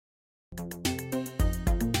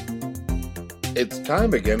It's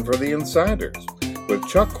time again for The Insiders with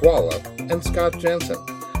Chuck Qualla and Scott Jensen,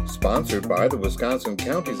 sponsored by the Wisconsin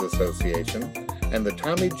Counties Association and the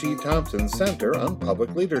Tommy G. Thompson Center on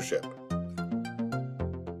Public Leadership.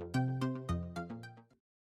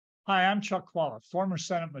 Hi, I'm Chuck Qualla, former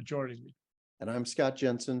Senate Majority Leader. And I'm Scott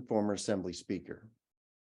Jensen, former Assembly Speaker.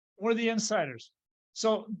 We're the Insiders.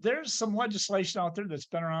 So there's some legislation out there that's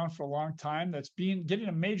been around for a long time that's getting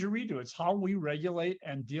a major redo. It's how we regulate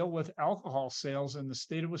and deal with alcohol sales in the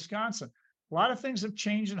state of Wisconsin. A lot of things have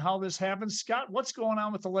changed in how this happens. Scott, what's going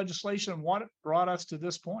on with the legislation and what brought us to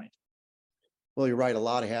this point? Well, you're right. A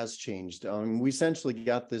lot has changed. We essentially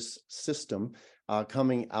got this system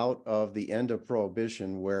coming out of the end of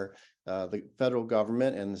Prohibition, where the federal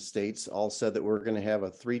government and the states all said that we're going to have a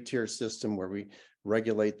three-tier system where we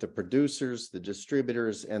regulate the producers, the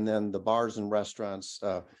distributors, and then the bars and restaurants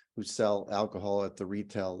who sell alcohol at the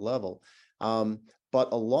retail level. But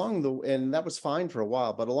and that was fine for a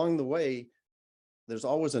while, but along the way, there's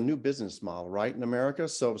always a new business model, right, in America.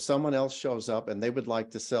 So if someone else shows up and they would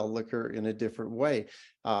like to sell liquor in a different way,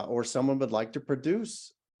 or someone would like to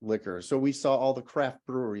produce liquor. So we saw all the craft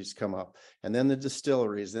breweries come up, and then the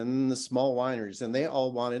distilleries, and then the small wineries, and they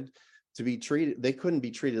all wanted to be treated. They couldn't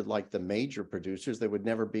be treated like the major producers. They would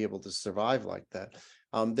never be able to survive like that.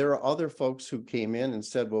 There are other folks who came in and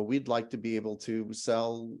said, well, we'd like to be able to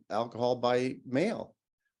sell alcohol by mail,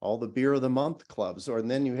 all the beer of the month clubs,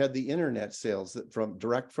 and then you had the internet sales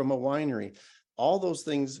direct from a winery. All those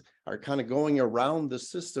things are kind of going around the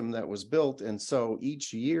system that was built. And so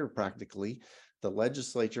each year, practically, the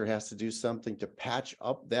legislature has to do something to patch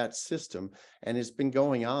up that system. And it's been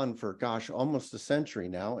going on for, almost a century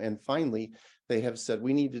now. And finally, they have said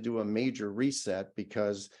we need to do a major reset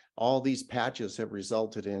because all these patches have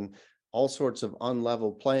resulted in all sorts of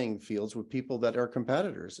unlevel playing fields with people that are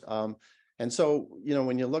competitors. And so,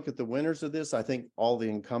 when you look at the winners of this, I think all the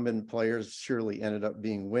incumbent players surely ended up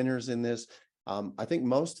being winners in this. I think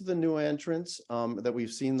most of the new entrants that we've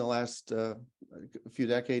seen the last few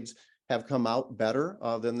decades have come out better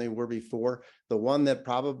than they were before. The one that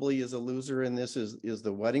probably is a loser in this is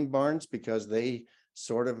the wedding barns, because they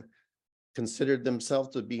sort of considered themselves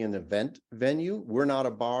to be an event venue. We're not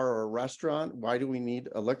a bar or a restaurant. Why do we need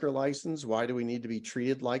a liquor license? Why do we need to be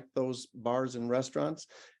treated like those bars and restaurants?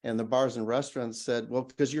 And the bars and restaurants said, well,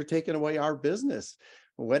 because you're taking away our business.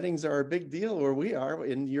 Weddings are a big deal where we are,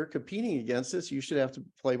 and you're competing against us. You should have to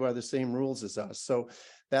play by the same rules as us. So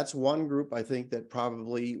that's one group, I think, that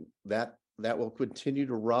probably that will continue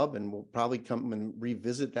to rub, and we'll probably come and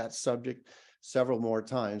revisit that subject several more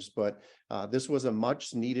times. But this was a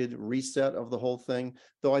much needed reset of the whole thing,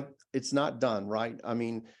 though it's not done, right? I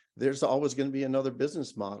mean, there's always going to be another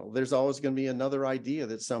business model. There's always going to be another idea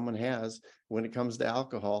that someone has when it comes to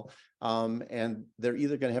alcohol. And they're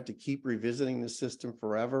either going to have to keep revisiting the system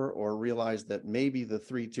forever, or realize that maybe the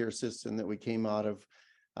three-tier system that we came out of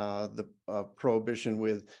the Prohibition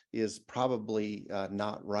with is probably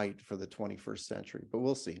not right for the 21st century, but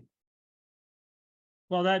we'll see.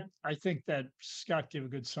 Well, I think that Scott gave a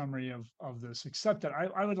good summary of this, except that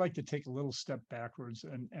I would like to take a little step backwards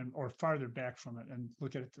or farther back from it and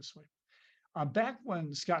look at it this way. Back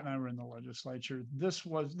when Scott and I were in the legislature, this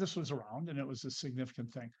was around, and it was a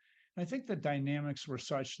significant thing. And I think the dynamics were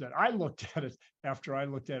such that I looked at it after I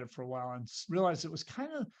looked at it for a while and realized it was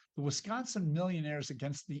kind of the Wisconsin millionaires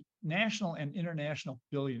against the national and international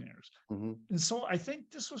billionaires. Mm-hmm. And so I think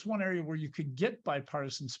this was one area where you could get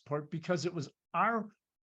bipartisan support because it was our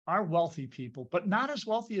wealthy people, but not as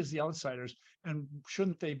wealthy as the outsiders. And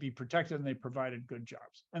shouldn't they be protected? And they provided good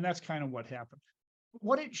jobs. And that's kind of what happened.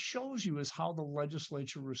 What it shows you is how the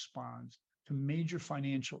legislature responds to major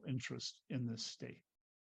financial interests in this state.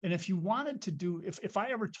 And if you wanted to do, if I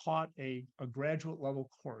ever taught a graduate level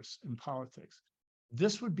course in politics,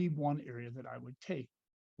 this would be one area that I would take.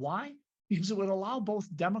 Why? Because it would allow both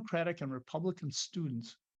Democratic and Republican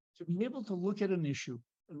students to be able to look at an issue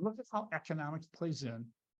and look at how economics plays in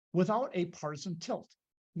without a partisan tilt.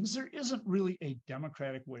 Because there isn't really a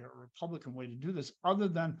Democratic way or a Republican way to do this other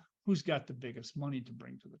than who's got the biggest money to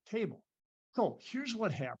bring to the table. So here's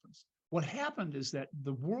what happens. What happened is that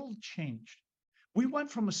the world changed. We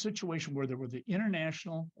went from a situation where there were the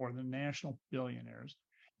international or the national billionaires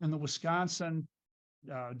and the Wisconsin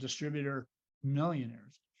distributor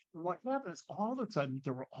millionaires. And what happened is all of a sudden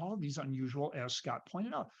there were all these unusual, as Scott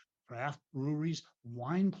pointed out, craft breweries,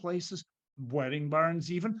 wine places, wedding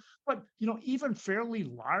barns even, but even fairly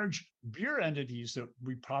large beer entities that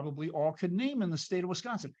we probably all could name in the state of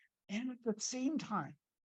Wisconsin. And at the same time,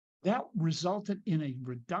 that resulted in a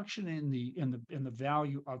reduction in the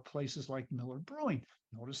value of places like Miller Brewing.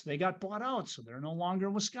 Notice they got bought out, so they're no longer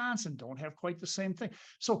in Wisconsin, don't have quite the same thing.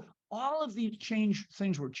 So all of these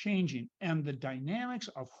things were changing, and the dynamics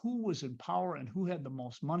of who was in power and who had the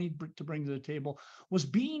most money to bring to the table was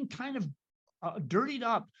being kind of dirtied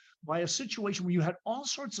up by a situation where you had all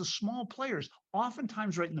sorts of small players,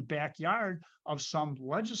 oftentimes right in the backyard of some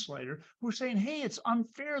legislator, who were saying, hey, it's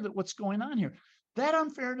unfair that what's going on here. That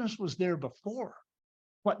unfairness was there before,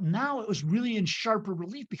 but now it was really in sharper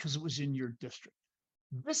relief because it was in your district.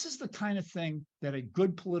 This is the kind of thing that a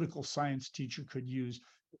good political science teacher could use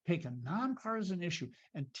to take a nonpartisan issue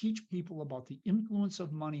and teach people about the influence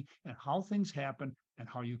of money and how things happen and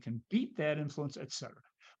how you can beat that influence, et cetera.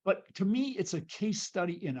 But to me, it's a case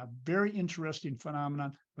study in a very interesting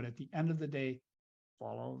phenomenon. But at the end of the day,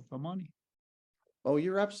 follow the money. Oh,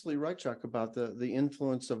 you're absolutely right, Chuck, about the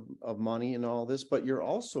influence of money and all this. But you're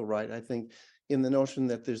also right, I think, in the notion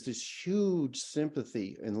that there's this huge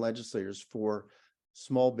sympathy in legislators for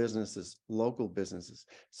small businesses, local businesses,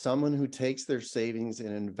 someone who takes their savings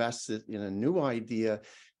and invests it in a new idea.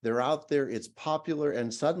 They're out there, it's popular,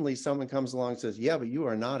 and suddenly someone comes along and says, yeah, but you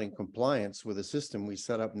are not in compliance with a system we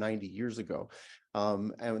set up 90 years ago.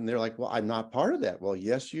 And they're like, well, I'm not part of that. Well,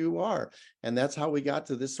 yes, you are. And that's how we got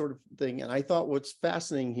to this sort of thing. And I thought what's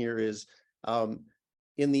fascinating here is,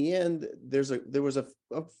 in the end, there was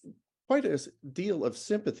quite a deal of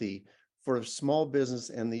sympathy for small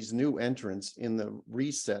business and these new entrants in the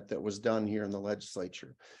reset that was done here in the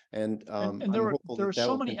legislature. And there are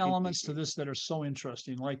so many elements to this that are so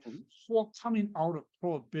interesting, like coming out of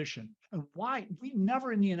prohibition and why we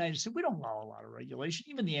never in the United States, we don't allow a lot of regulation.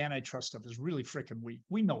 Even the antitrust stuff is really freaking weak.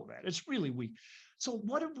 We know that it's really weak. So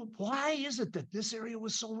why is it that this area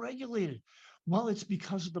was so regulated? Well, it's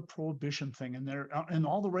because of the prohibition thing and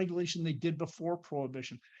all the regulation they did before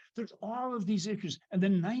prohibition. There's all of these issues. And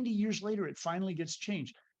then 90 years later, it finally gets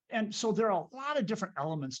changed. And so there are a lot of different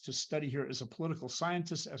elements to study here as a political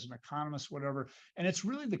scientist, as an economist, whatever. And it's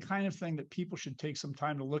really the kind of thing that people should take some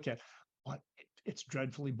time to look at. But it's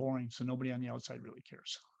dreadfully boring. So nobody on the outside really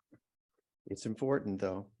cares. It's important,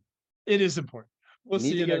 though. It is important. We'll need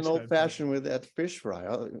see to you get next an old time. fashioned with that fish fry.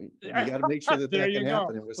 You got to make sure that There that you can go.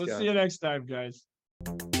 happen in Wisconsin. We'll see you next time, guys.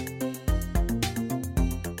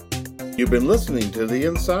 You've been listening to The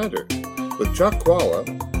Insider with Chuck Chvala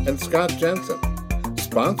and Scott Jensen,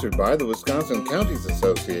 sponsored by the Wisconsin Counties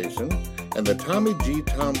Association and the Tommy G.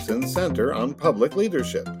 Thompson Center on Public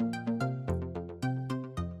Leadership.